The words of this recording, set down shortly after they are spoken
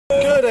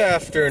Good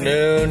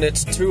afternoon.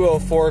 It's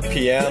 2:04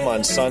 p.m.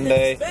 on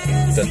Sunday,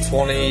 the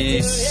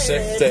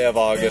 26th day of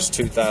August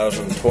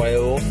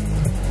 2012.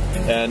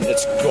 And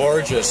it's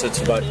gorgeous.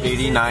 It's about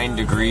 89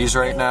 degrees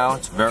right now.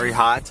 It's very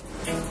hot.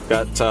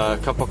 Got a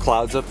couple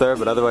clouds up there,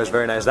 but otherwise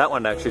very nice. That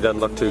one actually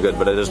doesn't look too good,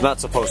 but it is not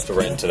supposed to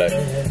rain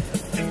today.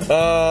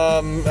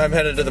 I'm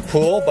headed to the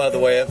pool, by the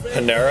way, at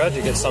Panera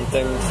to get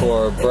something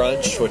for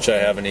brunch, which I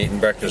haven't eaten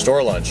breakfast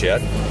or lunch yet.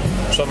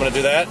 So I'm going to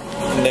do that,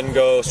 and then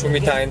go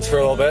swimmy times for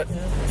a little bit.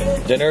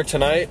 Dinner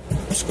tonight,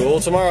 school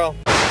tomorrow.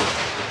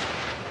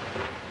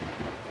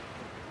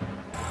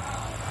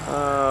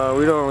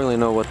 We don't really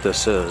know what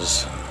this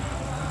is,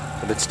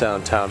 but it's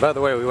downtown. By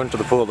the way, we went to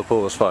the pool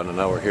was fun, and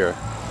now we're here.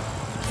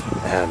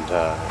 And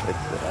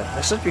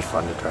this would be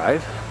fun to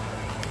drive.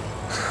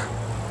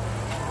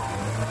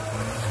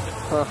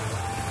 Huh.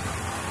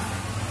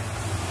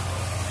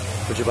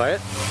 Would you buy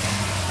it?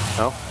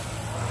 No?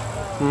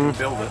 You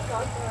build it.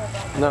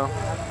 No.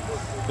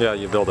 Yeah,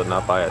 you build it,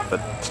 not buy it,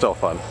 but still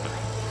fun.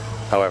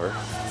 However,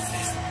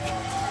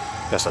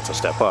 guess that's a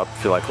step up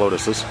if you like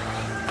lotuses.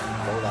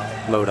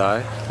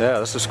 Lodi. Yeah,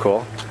 this is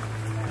cool.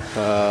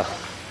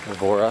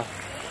 Evora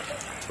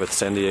with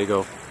San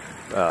Diego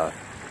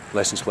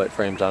license plate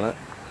frames on it.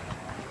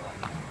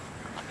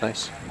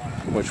 Nice.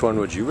 Which one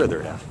would you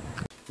rather have?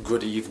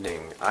 Good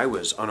evening. I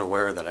was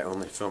unaware that I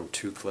only filmed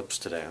 2 clips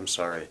today. I'm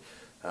sorry.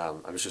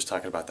 I was just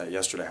talking about that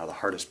yesterday, how the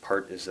hardest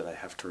part is that I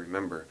have to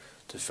remember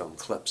to film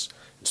clips.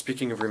 And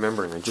speaking of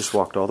remembering, I just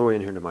walked all the way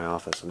in here to my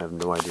office and I have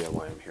no idea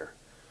why I'm here.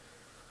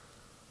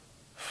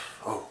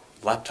 Oh,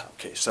 laptop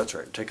case, that's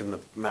right. I'm taking the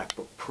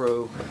MacBook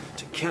Pro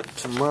to Kent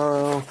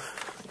tomorrow,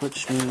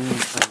 which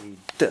means I need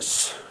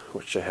this,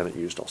 which I haven't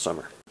used all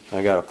summer.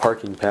 I got a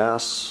parking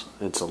pass.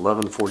 It's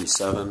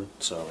 11:47,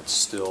 so it's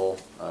still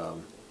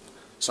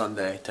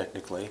Sunday,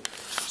 technically.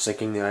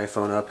 Syncing the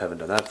iPhone up, haven't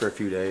done that for a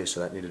few days, so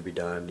that needed to be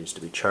done. Needs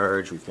to be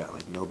charged. We've got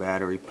like no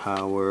battery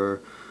power.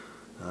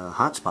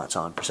 Hotspot's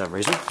on for some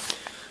reason.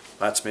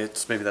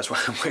 Maybe that's why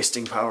I'm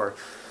wasting power.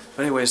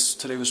 But anyways,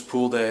 today was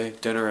pool day,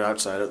 dinner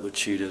outside at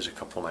Lucida's, a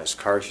couple of nice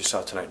cars you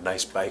saw tonight,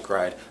 nice bike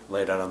ride,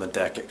 laid out on the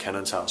deck at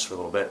Kennan's house for a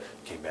little bit,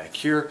 came back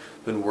here,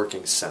 been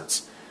working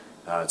since.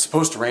 It's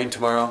supposed to rain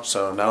tomorrow,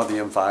 so now the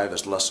M5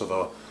 is less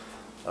of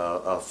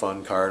a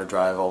fun car to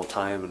drive all the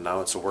time, and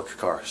now it's a work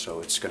car, so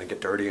it's going to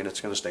get dirty and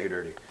it's going to stay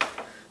dirty.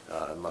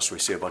 Unless we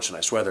see a bunch of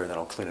nice weather, and then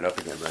I'll clean it up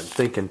again. But I'm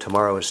thinking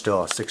tomorrow is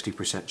still a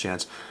 60%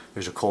 chance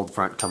there's a cold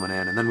front coming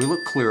in, and then we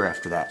look clear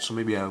after that, so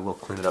maybe I will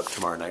clean it up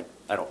tomorrow night.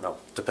 I don't know.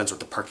 Depends what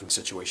the parking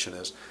situation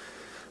is.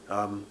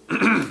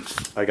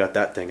 I got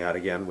that thing out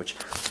again, which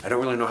I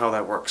don't really know how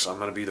that works. I'm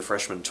going to be the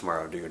freshman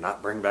tomorrow. Do you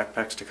not bring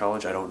backpacks to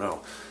college? I don't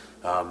know.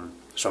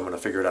 So I'm going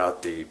to figure it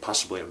out the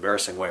possibly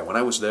embarrassing way. When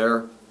I was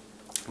there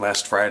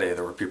last Friday,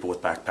 there were people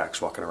with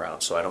backpacks walking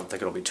around, so I don't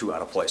think it'll be too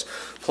out of place.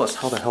 Plus,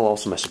 how the hell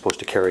else am I supposed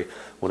to carry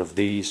one of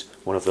these,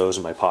 one of those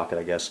in my pocket,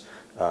 I guess,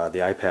 the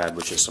iPad,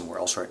 which is somewhere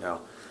else right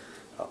now,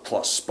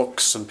 plus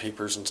books and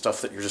papers and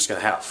stuff that you're just going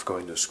to have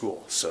going to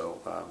school. So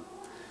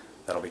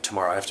that'll be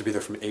tomorrow. I have to be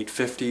there from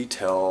 8:50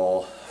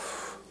 till,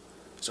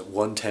 is it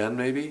 1:10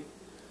 maybe?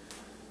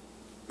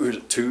 Or is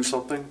it 2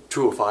 something?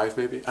 2:05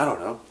 maybe? I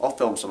don't know. I'll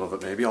film some of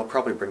it maybe. I'll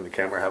probably bring the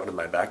camera, have it in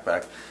my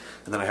backpack.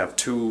 And then I have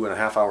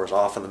 2.5 hours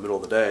off in the middle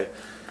of the day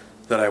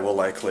that I will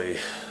likely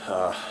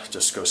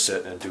just go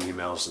sit and do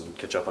emails and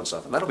catch up on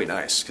stuff. And that'll be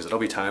nice, because it'll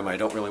be time I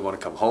don't really want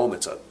to come home.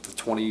 It's a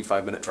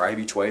 25-minute drive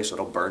each way, so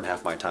it'll burn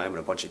half my time and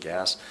a bunch of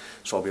gas.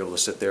 So I'll be able to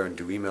sit there and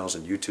do emails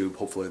and YouTube.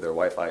 Hopefully their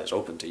Wi-Fi is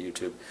open to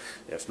YouTube.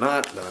 If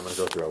not, then I'm going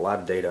to go through a lot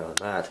of data on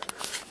that.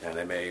 And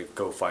I may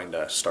go find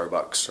a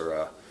Starbucks or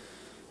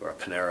a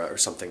Panera or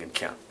something in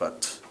Kent.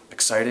 But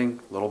exciting,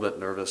 a little bit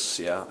nervous,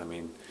 yeah. I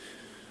mean,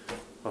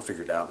 I'll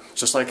figure it out.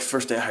 Just like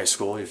first day of high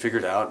school, you figure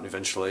it out and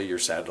eventually you're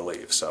sad to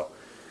leave. So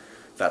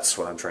that's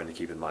what I'm trying to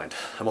keep in mind.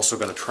 I'm also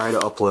going to try to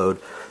upload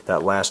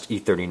that last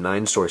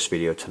E39 source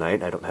video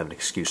tonight. I don't have an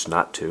excuse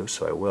not to,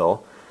 so I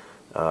will.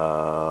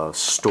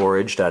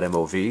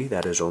 Storage.mov,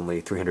 that is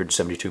only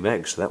 372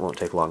 megs, so that won't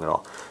take long at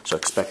all. So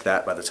expect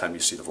that by the time you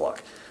see the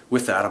vlog.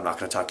 With that, I'm not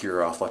going to talk your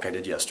ear off like I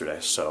did yesterday,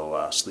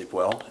 so sleep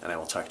well, and I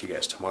will talk to you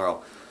guys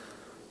tomorrow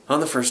on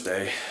the first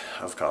day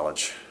of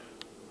college,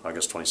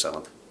 August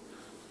 27th.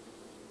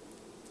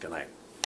 Good night.